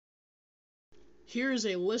Here is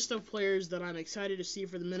a list of players that I'm excited to see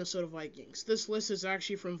for the Minnesota Vikings. This list is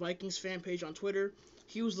actually from Vikings fan page on Twitter.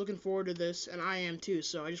 He was looking forward to this, and I am too.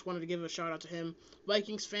 So I just wanted to give a shout out to him.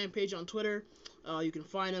 Vikings fan page on Twitter. You can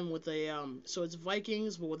find him with a so it's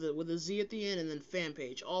Vikings, but with a Z at the end, and then fan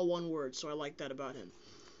page, all one word. So I like that about him.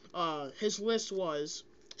 His list was,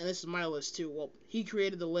 and this is my list too. Well, he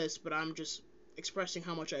created the list, but I'm just expressing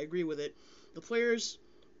how much I agree with it. The players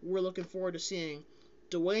we're looking forward to seeing: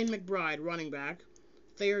 DeWayne McBride, running back;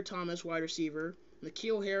 Thayer Thomas, wide receiver;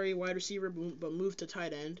 N'Keal Harry, wide receiver, but moved to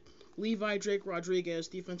tight end; Levi Drake Rodriguez,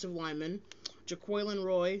 defensive lineman; Jaquelin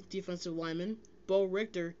Roy, defensive lineman; Bo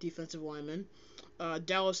Richter, defensive lineman;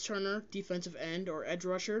 Dallas Turner, defensive end or edge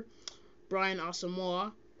rusher; Brian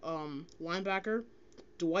Asamoah, linebacker;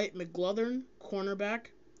 Dwight McGlothern, cornerback;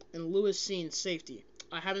 and Lewis Cine, safety.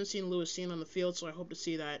 I haven't seen Lewis Cine on the field, so I hope to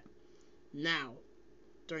see that now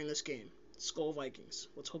during this game. Skull Vikings.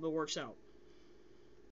 Let's hope it works out.